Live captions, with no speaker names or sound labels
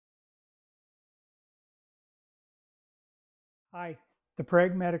Hi, the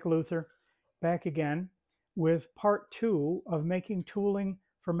Pragmatic Luther, back again with part two of making tooling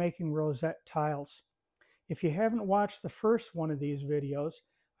for making rosette tiles. If you haven't watched the first one of these videos,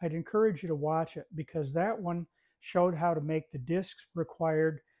 I'd encourage you to watch it because that one showed how to make the discs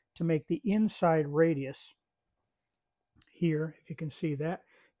required to make the inside radius here, if you can see that,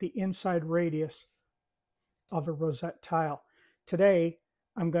 the inside radius of a rosette tile. Today,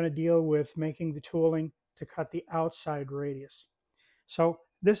 I'm going to deal with making the tooling to cut the outside radius. So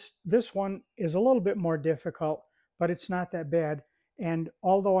this one is a little bit more difficult, but it's not that bad. And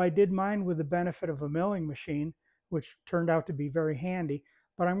although I did mine with the benefit of a milling machine, which turned out to be very handy,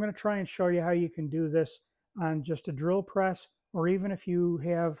 but I'm going to try and show you how you can do this on just a drill press, or even if you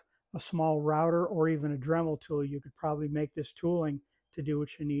have a small router or even a Dremel tool, you could probably make this tooling to do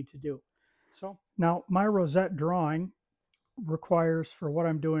what you need to do. So now my rosette drawing requires, for what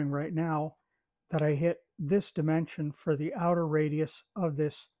I'm doing right now, that I hit this dimension for the outer radius of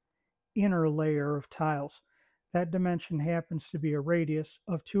this inner layer of tiles. That dimension happens to be a radius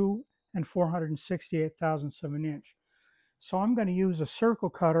of 2 and 468 thousandths of an inch. So I'm going to use a circle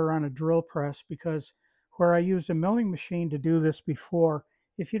cutter on a drill press because where I used a milling machine to do this before,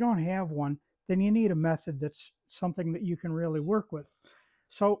 if you don't have one, then you need a method that's something that you can really work with.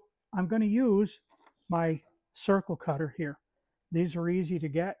 So I'm going to use my circle cutter here. These are easy to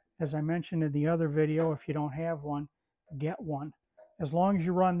get. As I mentioned in the other video, if you don't have one, get one. As long as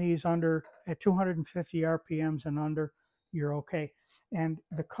you run these under at 250 RPMs and under, you're okay. And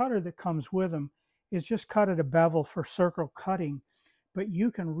the cutter that comes with them is just cut at a bevel for circle cutting, but you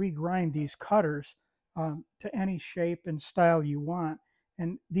can regrind these cutters to any shape and style you want.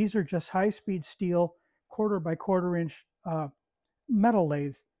 And these are just high-speed steel, 1/4 by 1/4 inch metal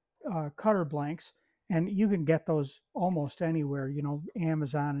lathe cutter blanks, and you can get those almost anywhere,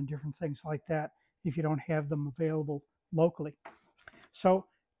 Amazon and different things like that, if you don't have them available locally. So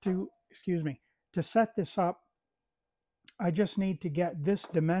to set this up, I just need to get this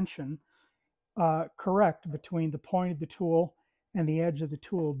dimension correct between the point of the tool and the edge of the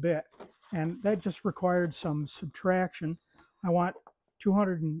tool bit, and that just required some subtraction. I want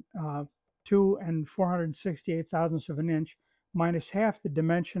 202 and 468 thousandths of an inch minus half the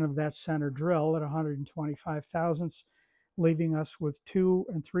dimension of that center drill at 125 thousandths, leaving us with 2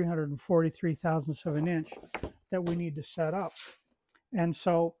 and 343 thousandths of an inch that we need to set up. And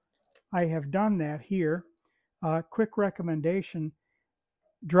so I have done that here. Quick recommendation: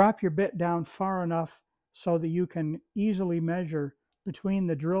 drop your bit down far enough so that you can easily measure between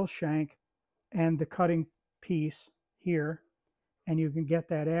the drill shank and the cutting piece here, and you can get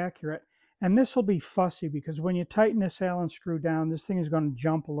that accurate. And this will be fussy because when you tighten this Allen screw down, this thing is going to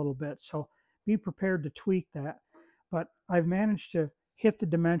jump a little bit. So be prepared to tweak that. But I've managed to hit the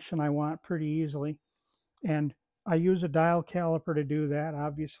dimension I want pretty easily. And I use a dial caliper to do that.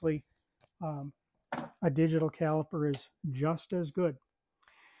 Obviously, a digital caliper is just as good.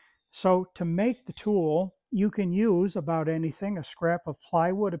 So to make the tool, you can use about anything: a scrap of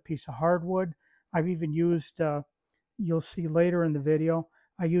plywood, a piece of hardwood. I've even used, you'll see later in the video,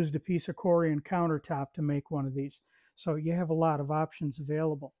 I used a piece of Corian countertop to make one of these. So you have a lot of options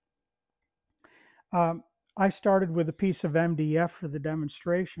available. I started with a piece of MDF for the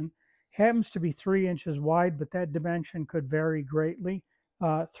demonstration. Happens to be 3 inches wide, but that dimension could vary greatly.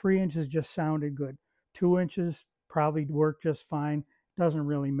 3 inches just sounded good. 2 inches probably worked just fine. Doesn't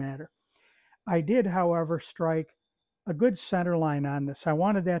really matter. I did, however, strike a good center line on this. I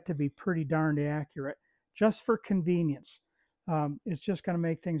wanted that to be pretty darned accurate, just for convenience. It's just going to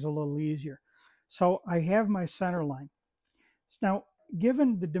make things a little easier. So I have my center line. Now,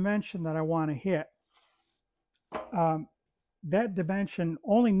 given the dimension that I want to hit, that dimension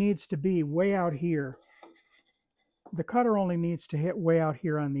only needs to be way out here. The cutter only needs to hit way out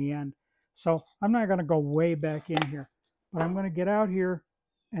here on the end. So I'm not going to go way back in here, but I'm going to get out here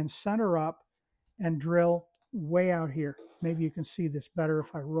and center up and drill way out here. Maybe you can see this better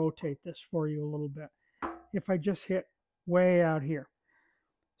if I rotate this for you a little bit. If I just hit way out here.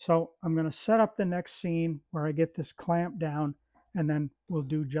 So I'm going to set up the next scene where I get this clamp down, and then we'll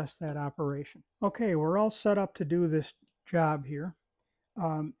do just that operation. Okay, we're all set up to do this job here.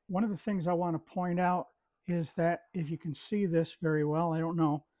 One of the things I want to point out is that if you can see this very well, I don't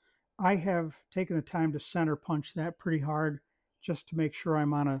know, I have taken the time to center punch that pretty hard just to make sure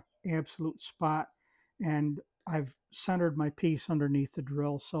I'm on an absolute spot, and I've centered my piece underneath the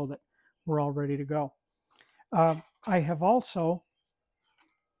drill so that we're all ready to go. I have also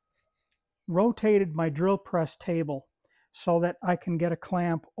rotated my drill press table so that I can get a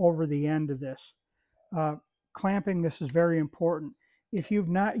clamp over the end of this. Clamping this is very important. If you've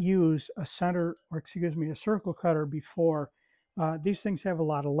not used a circle cutter before, These things have a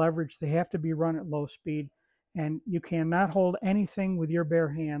lot of leverage. They have to be run at low speed, and you cannot hold anything with your bare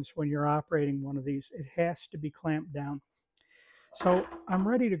hands when you're operating one of these. It has to be clamped down. So I'm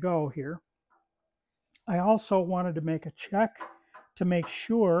ready to go here. I also wanted to make a check to make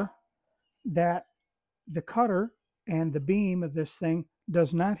sure that the cutter and the beam of this thing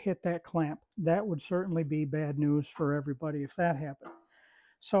does not hit that clamp. That would certainly be bad news for everybody if that happened.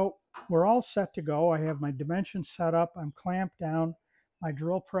 So we're all set to go. I have my dimensions set up. I'm clamped down. My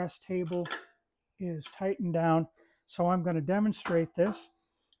drill press table is tightened down. So I'm going to demonstrate this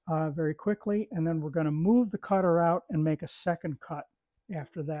very quickly, and then we're going to move the cutter out and make a second cut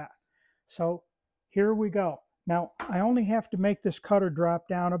after that. So here we go. Now I only have to make this cutter drop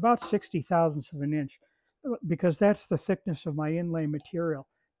down about 60 thousandths of an inch because that's the thickness of my inlay material.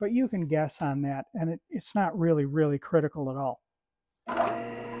 But you can guess on that, and it's not really critical at all.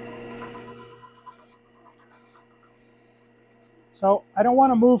 So I don't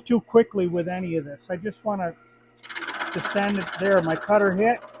want to move too quickly with any of this. I just want to send it there. My cutter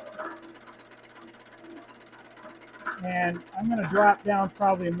hit, and I'm going to drop down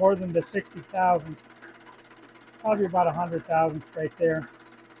probably more than the 60 thousandths, probably about 100 thousandths right there.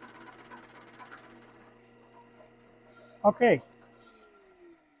 Okay,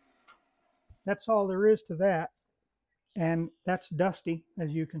 that's all there is to that, and that's dusty, as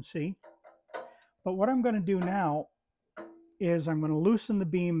you can see. But what I'm going to do now is I'm going to loosen the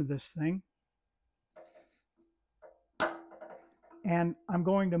beam of this thing, and I'm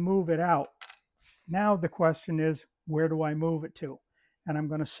going to move it out. Now the question is, where do I move it to? And I'm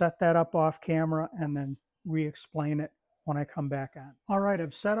going to set that up off camera and then re-explain it when I come back on. All right,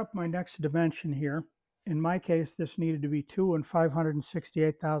 I've set up my next dimension here. In my case, this needed to be 2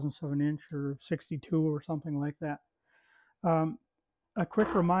 568 thousandths of an inch, or 62 or something like that. A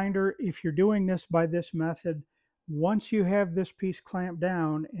quick reminder, if you're doing this by this method, once you have this piece clamped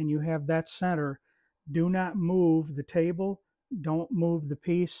down and you have that center, do not move the table, don't move the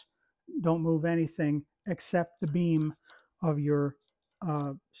piece, don't move anything except the beam of your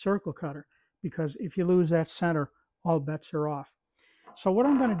circle cutter, because if you lose that center, all bets are off. So what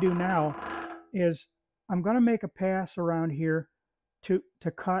I'm going to do now is I'm going to make a pass around here to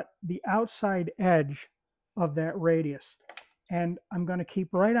cut the outside edge of that radius. And I'm going to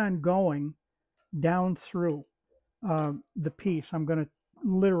keep right on going down through the piece. I'm going to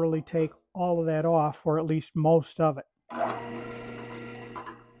literally take all of that off, or at least most of it.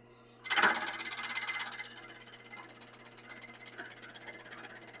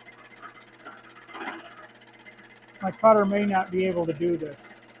 My cutter may not be able to do this.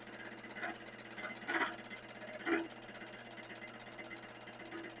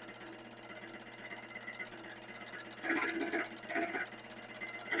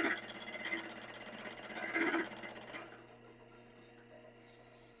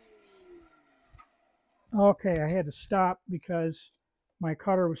 Okay, I had to stop because my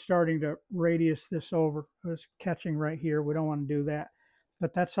cutter was starting to radius this over. It was catching right here. We don't want to do that,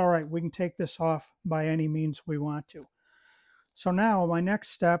 but that's all right. We can take this off by any means we want to. So now my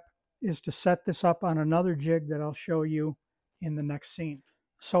next step is to set this up on another jig that I'll show you in the next scene.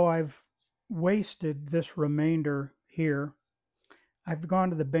 So I've wasted this remainder here. I've gone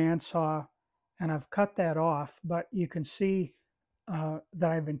to the bandsaw and I've cut that off, but you can see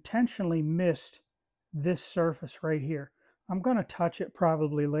that I've intentionally missed this surface right here. I'm going to touch it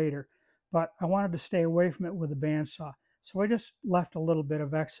probably later, but I wanted to stay away from it with the bandsaw. So I just left a little bit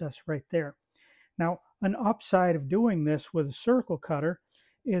of excess right there. Now, an upside of doing this with a circle cutter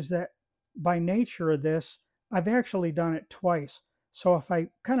is that by nature of this, I've actually done it twice. So if I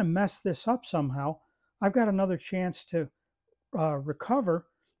kind of mess this up somehow, I've got another chance to recover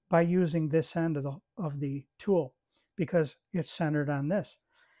by using this end of the tool because it's centered on this.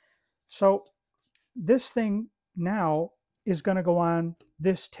 So this thing now is going to go on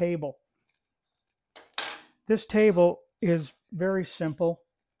this table. This table is very simple.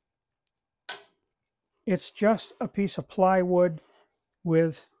 It's just a piece of plywood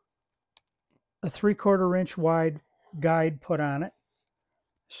with a 3/4 inch wide guide put on it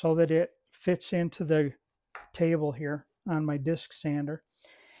so that it fits into the table here on my disc sander.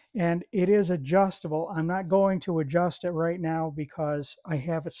 And it is adjustable. I'm not going to adjust it right now because I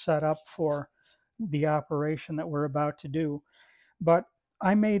have it set up for the operation that we're about to do. But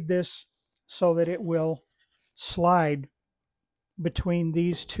I made this so that it will slide between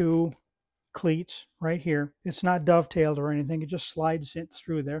these two cleats right here. It's not dovetailed or anything. It just slides it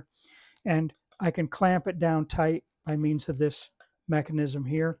through there. And I can clamp it down tight by means of this mechanism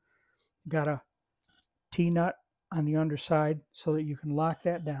here. Got a T-nut on the underside so that you can lock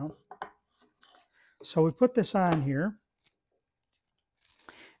that down. So we put this on here,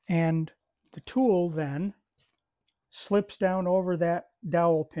 And the tool then slips down over that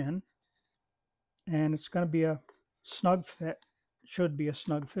dowel pin, and it's going to be a snug fit. Should be a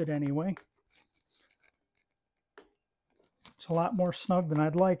snug fit anyway. It's a lot more snug than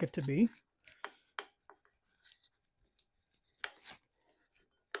I'd like it to be.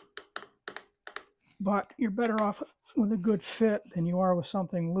 But you're better off with a good fit than you are with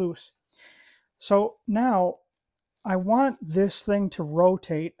something loose. So now I want this thing to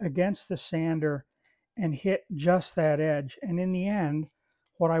rotate against the sander and hit just that edge. And in the end,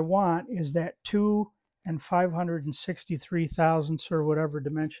 what I want is that 2 and 563 thousandths, or whatever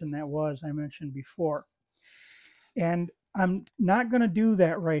dimension that was I mentioned before. And I'm not going to do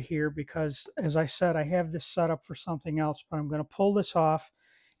that right here because, as I said, I have this set up for something else, but I'm going to pull this off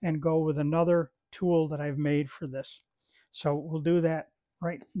and go with another tool that I've made for this. So we'll do that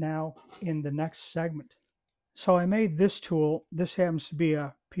right now in the next segment. So I made this tool. This happens to be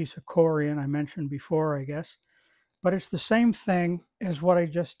a piece of corian I mentioned before, I guess. But it's the same thing as what I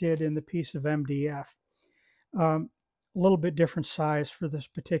just did in the piece of MDF. A little bit different size for this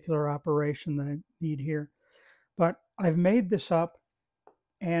particular operation that I need here. But I've made this up,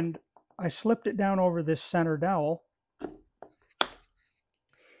 and I slipped it down over this center dowel.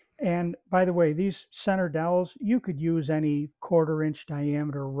 And by the way, these center dowels, you could use any 1/4-inch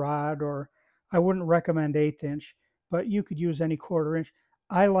diameter rod, or I wouldn't recommend 1/8 inch, but you could use any 1/4 inch.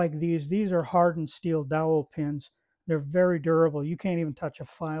 I like these. These are hardened steel dowel pins. They're very durable. You can't even touch a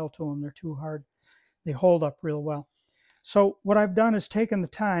file to them. They're too hard. They hold up real well. So what I've done is taken the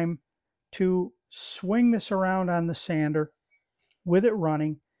time to swing this around on the sander with it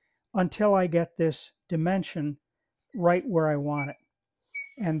running until I get this dimension right where I want it.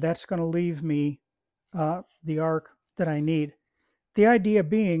 And that's going to leave me the arc that I need. The idea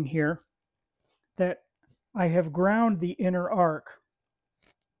being here that I have ground the inner arc.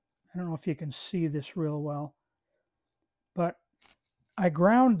 I don't know if you can see this real well, but I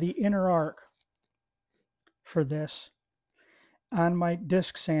ground the inner arc for this on my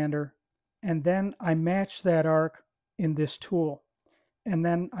disc sander, and then I match that arc in this tool, and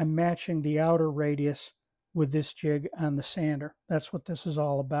then I'm matching the outer radius with this jig on the sander. That's what this is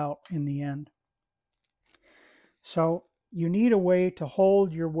all about in the end. So you need a way to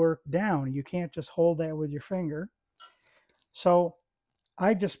hold your work down. You can't just hold that with your finger. So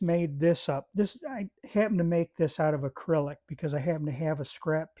I just made this up. I happen to make this out of acrylic because I happen to have a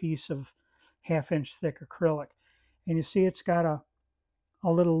scrap piece of 1/2 inch thick acrylic. And you see it's got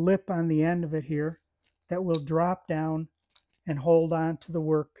a little lip on the end of it here that will drop down and hold on to the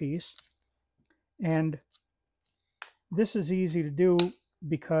workpiece. And this is easy to do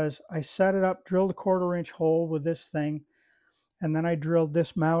because I set it up, drilled a 1/4 inch hole with this thing, and then I drilled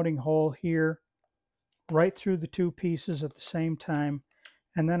this mounting hole here right through the two pieces at the same time,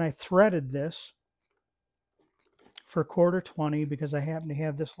 and then I threaded this for 1/4 because I happen to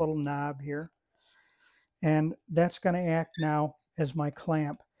have this little knob here, and that's going to act now as my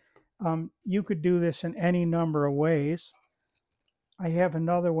clamp. You could do this in any number of ways. I have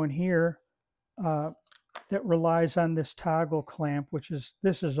another one here that relies on this toggle clamp,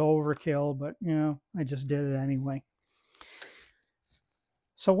 this is overkill, but you know, I just did it anyway.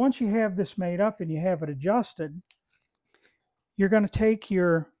 So once you have this made up and you have it adjusted, you're going to take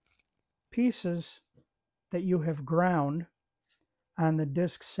your pieces that you have ground on the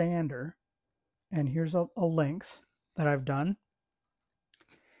disc sander, and here's a length that I've done.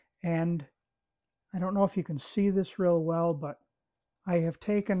 And I don't know if you can see this real well, but I have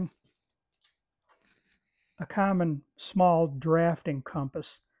taken a common small drafting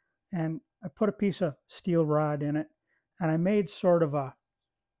compass, and I put a piece of steel rod in it, and I made sort of a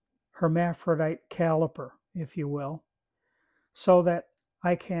hermaphrodite caliper, if you will, so that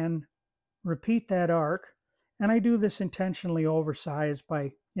I can repeat that arc. And I do this intentionally oversized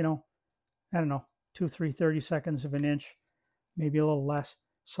by, you know, I don't know, 2, 3 30-seconds of an inch, maybe a little less,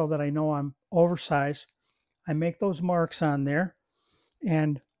 so that I know I'm oversized. I make those marks on there,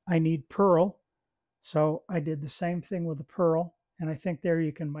 and I need pearl. So I did the same thing with the pearl, and I think there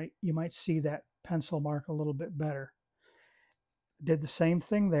you might see that pencil mark a little bit better. Did the same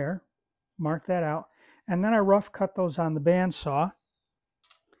thing there, mark that out, and then I rough cut those on the bandsaw,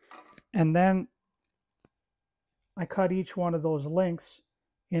 and then I cut each one of those lengths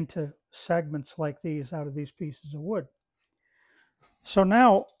into segments like these out of these pieces of wood. So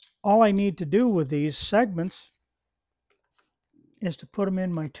now all I need to do with these segments is to put them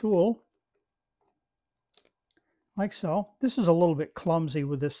in my tool, like so. This is a little bit clumsy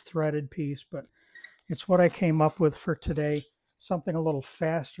with this threaded piece, but it's what I came up with for today. Something a little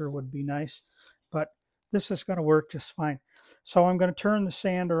faster would be nice, but this is going to work just fine. So I'm going to turn the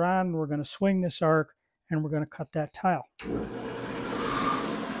sander on, we're going to swing this arc, and we're going to cut that tile.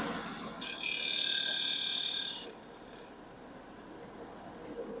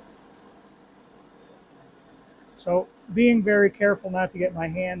 So being very careful not to get my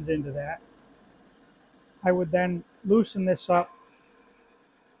hands into that, I would then loosen this up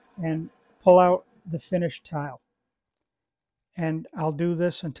and pull out the finished tile. And I'll do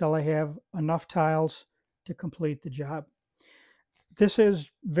this until I have enough tiles to complete the job. This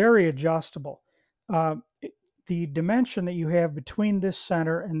is very adjustable. The dimension that you have between this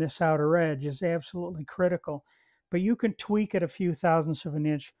center and this outer edge is absolutely critical, but you can tweak it a few thousandths of an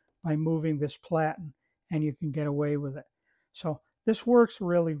inch by moving this platen, and you can get away with it. So this works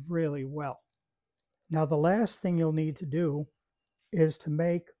really, really well. Now the last thing you'll need to do is to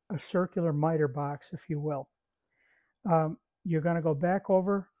make a circular miter box, if you will. You're going to go back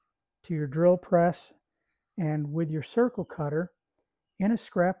over to your drill press, and with your circle cutter, in a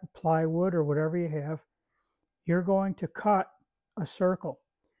scrap of plywood or whatever you have, you're going to cut a circle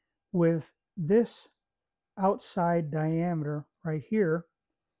with this outside diameter right here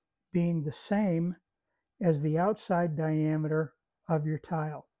being the same as the outside diameter of your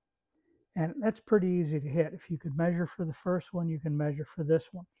tile. And that's pretty easy to hit. If you could measure for the first one, you can measure for this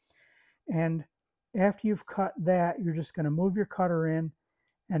one. And after you've cut that, you're just going to move your cutter in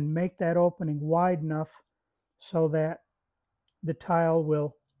and make that opening wide enough so that the tile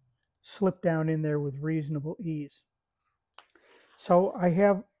will slip down in there with reasonable ease. So I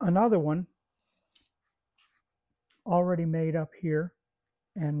have another one already made up here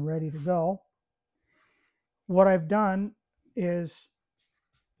and ready to go. What I've done is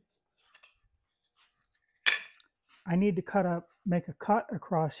I need to make a cut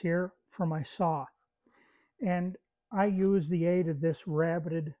across here for my saw. And I use the aid of this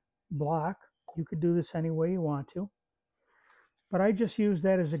rabbited block. You could do this any way you want to. But I just use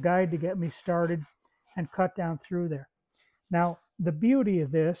that as a guide to get me started and cut down through there. Now, the beauty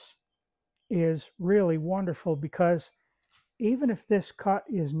of this is really wonderful because even if this cut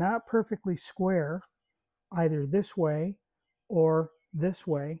is not perfectly square, either this way or this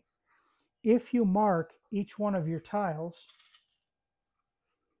way, if you mark each one of your tiles,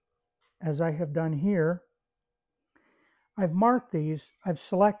 as I have done here, I've marked these, I've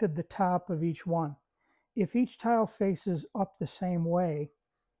selected the top of each one. If each tile faces up the same way,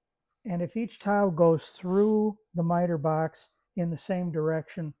 and if each tile goes through the miter box in the same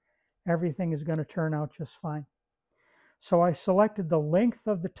direction, everything is going to turn out just fine. So I selected the length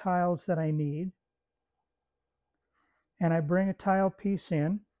of the tiles that I need, and I bring a tile piece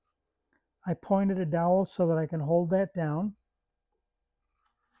in. I pointed a dowel so that I can hold that down.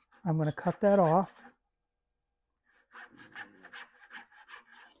 I'm going to cut that off.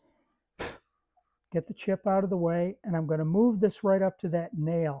 Get the chip out of the way, and I'm going to move this right up to that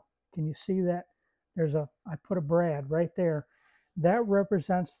nail. Can you see that? I put a brad right there. That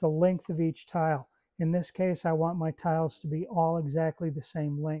represents the length of each tile. In this case, I want my tiles to be all exactly the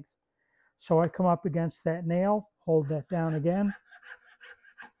same length. So I come up against that nail, hold that down again,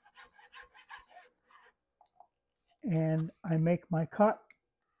 and I make my cut,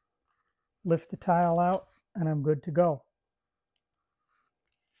 lift the tile out, and I'm good to go.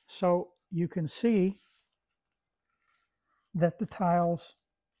 So you can see that the tiles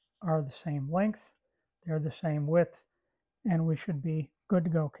are the same length, they're the same width, and we should be good to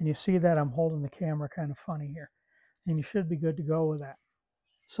go. Can you see that? I'm holding the camera kind of funny here. And you should be good to go with that.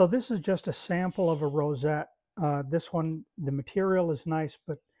 So this is just a sample of a rosette. This one, the material is nice,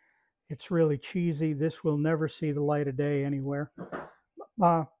 but it's really cheesy. This will never see the light of day anywhere.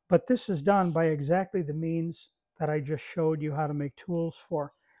 But this is done by exactly the means that I just showed you how to make tools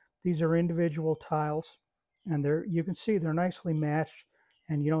for. These are individual tiles, and you can see they're nicely matched,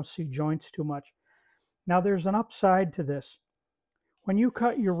 and you don't see joints too much. Now there's an upside to this. When you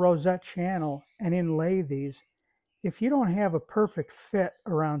cut your rosette channel and inlay these, if you don't have a perfect fit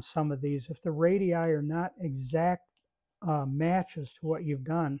around some of these, if the radii are not exact matches to what you've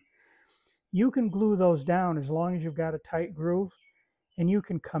done, you can glue those down as long as you've got a tight groove, and you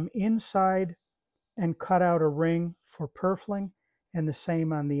can come inside and cut out a ring for purfling, and the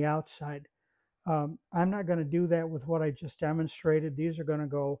same on the outside. I'm not going to do that with what I just demonstrated. These are going to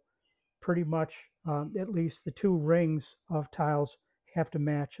go pretty much, at least the two rings of tiles have to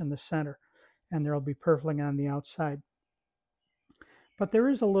match in the center, and there'll be purfling on the outside. But there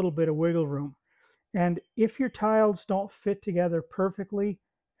is a little bit of wiggle room. And if your tiles don't fit together perfectly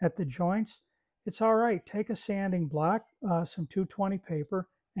at the joints, it's all right. Take a sanding block, some 220 paper,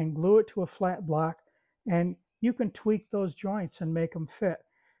 and glue it to a flat block, and you can tweak those joints and make them fit.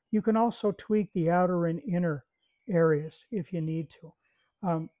 You can also tweak the outer and inner areas if you need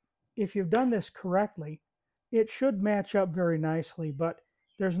to. If you've done this correctly, it should match up very nicely, but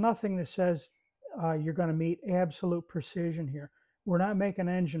there's nothing that says you're going to meet absolute precision here. We're not making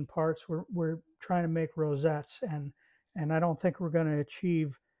engine parts. We're trying to make rosettes, and I don't think we're going to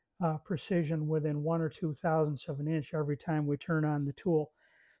achieve precision within 1 or 2 thousandths of an inch every time we turn on the tool.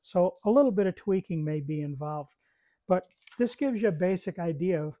 So a little bit of tweaking may be involved, but this gives you a basic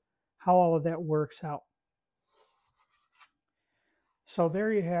idea of how all of that works out. So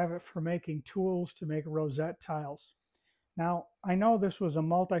there you have it for making tools to make rosette tiles. Now, I know this was a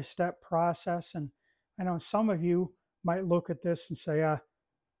multi-step process, and I know some of you might look at this and say,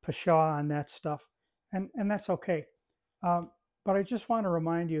 pshaw on that stuff, and that's okay. But I just want to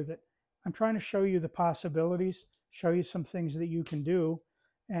remind you that I'm trying to show you the possibilities, show you some things that you can do,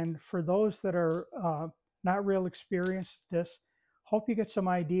 and for those that are not real experienced at this, hope you get some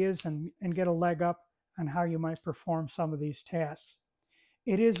ideas and get a leg up on how you might perform some of these tasks.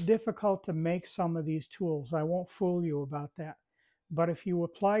 It is difficult to make some of these tools. I won't fool you about that. But if you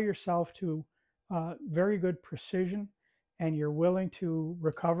apply yourself to very good precision and you're willing to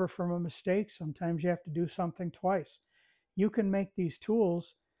recover from a mistake, sometimes you have to do something twice. You can make these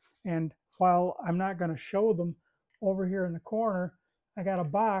tools, and while I'm not going to show them over here in the corner, I got a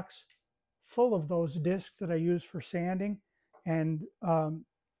box full of those discs that I use for sanding, and a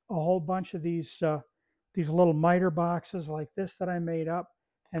whole bunch of these little miter boxes like this that I made up,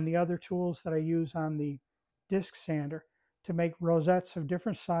 and the other tools that I use on the disc sander to make rosettes of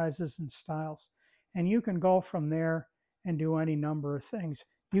different sizes and styles. And you can go from there and do any number of things.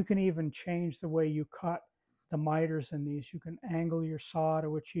 You can even change the way you cut the miters in these. You can angle your saw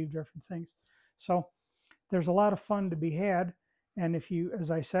to achieve different things. So there's a lot of fun to be had. And if you,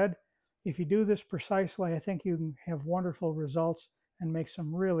 as I said, if you do this precisely, I think you can have wonderful results and make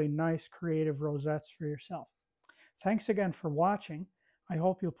some really nice creative rosettes for yourself. Thanks again for watching. I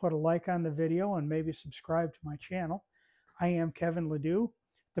hope you'll put a like on the video and maybe subscribe to my channel. I am Kevin Ledoux,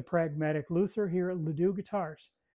 the Pragmatic Luther here at Ledoux Guitars.